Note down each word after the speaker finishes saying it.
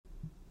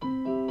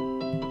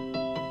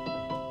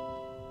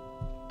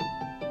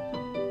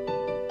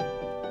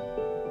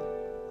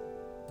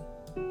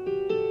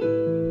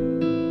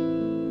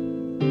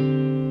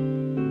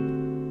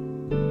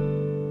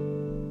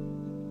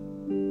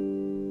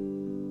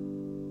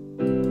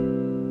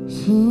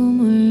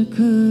숨을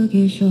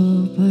크게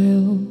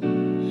쉬어봐요.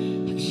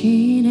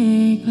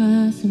 당신의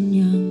가슴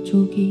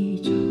양쪽이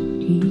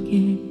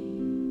저리게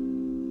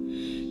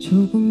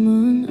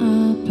조금은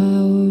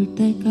아파올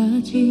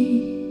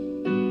때까지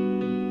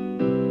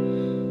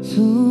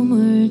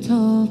숨을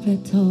더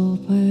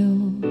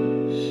뱉어봐요.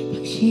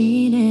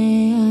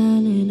 당신의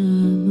안에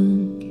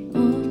남은 게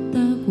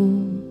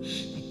없다고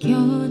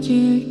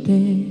느껴질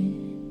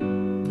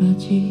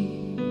때까지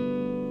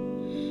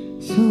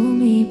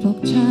숨이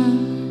벅차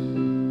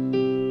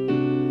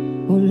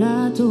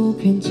올라도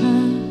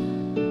괜찮아요.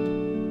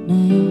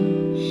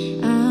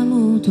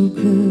 아무도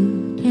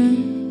그대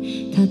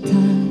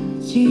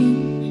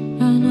탓하진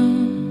않아.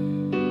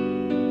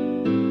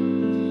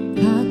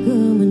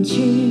 가끔은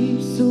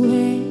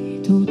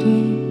실수해도 돼.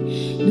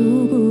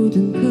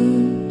 누구든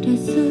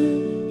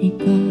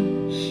그랬으니까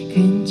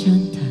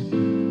괜찮단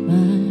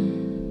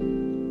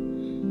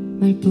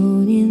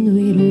말뿐인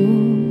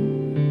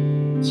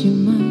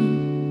위로지만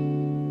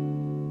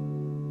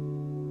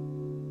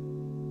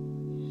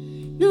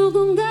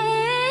누군가의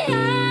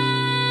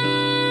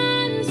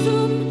한숨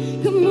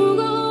그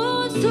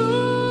무거운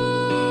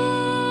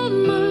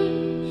숨을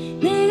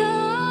내가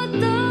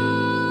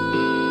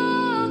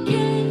어떻게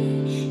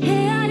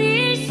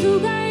헤아릴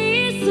수가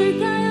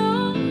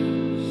있을까요?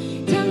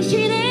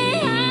 당신의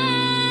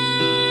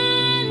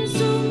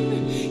한숨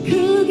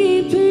그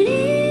깊이를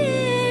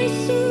이해할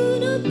순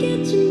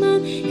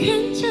없겠지만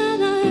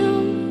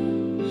괜찮아요.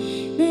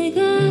 내가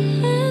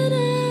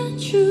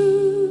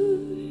안아줄게요.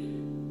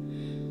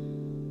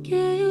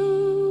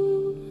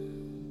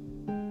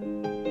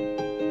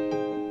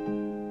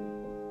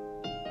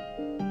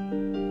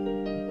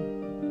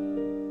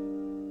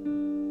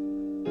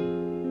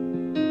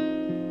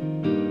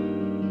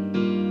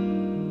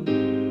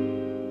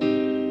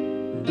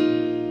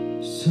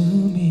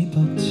 숨이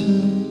벅차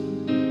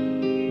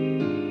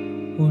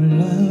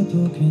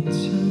올라도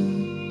괜찮아요.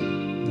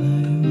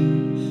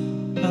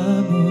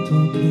 아무도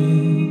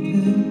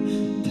그댈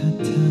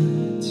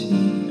탓하지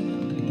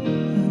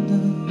않아.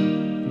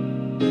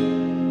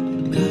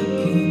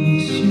 가끔은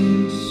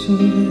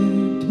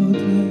실수해도 돼.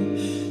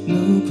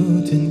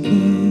 누구든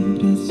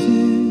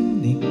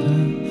그랬으니까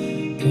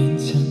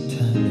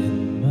괜찮다는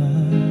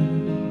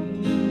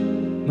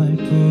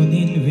말뿐인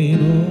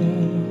위로지만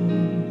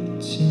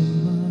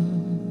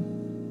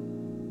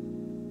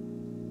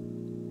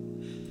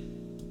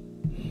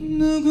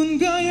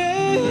누군가의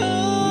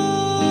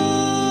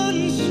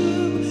한숨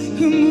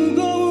그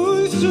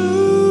무거운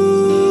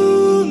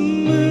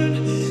숨을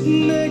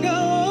내가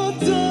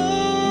어떻게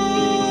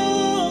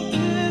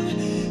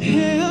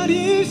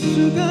헤아릴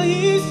수가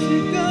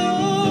있을까요?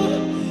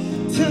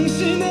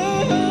 당신의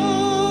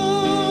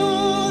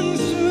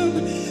한숨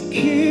그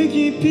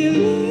깊이를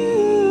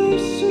이해할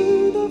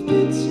순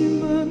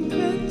없겠지만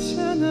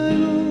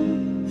괜찮아요.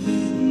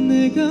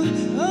 내가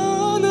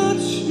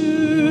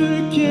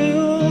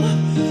안아줄게요.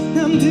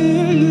 남들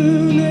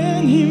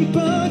눈엔 힘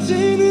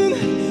빠지는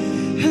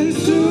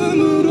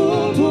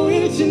한숨으로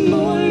보일진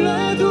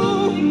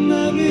몰라도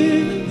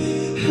나는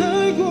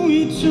알고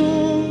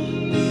있죠.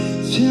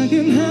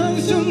 작은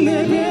한숨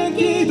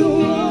내뱉기도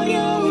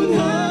어려운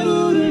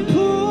하루를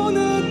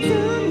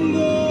보냈던 걸.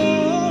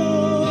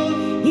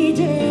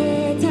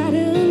 이제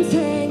다른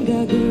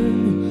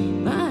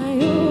생각은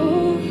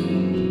마요.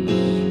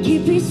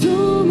 깊이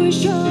숨을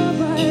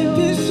쉬어봐요.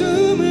 깊이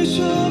숨을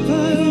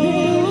쉬어봐요.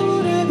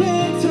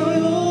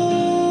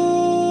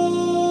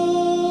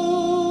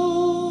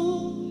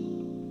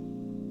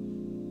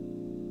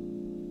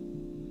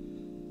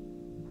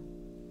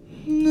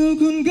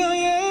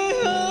 누군가의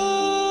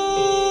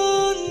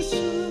한숨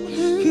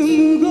그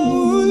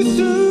무거운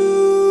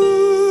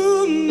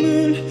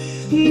숨을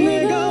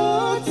내가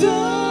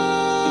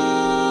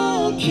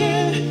어떻게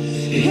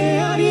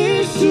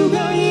헤아릴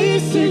수가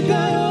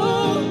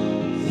있을까요?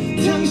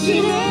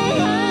 당신의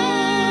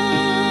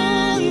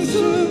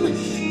한숨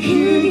그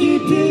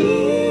깊이를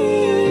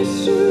이해할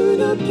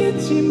순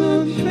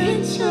없겠지만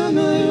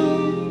괜찮아요.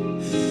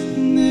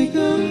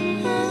 내가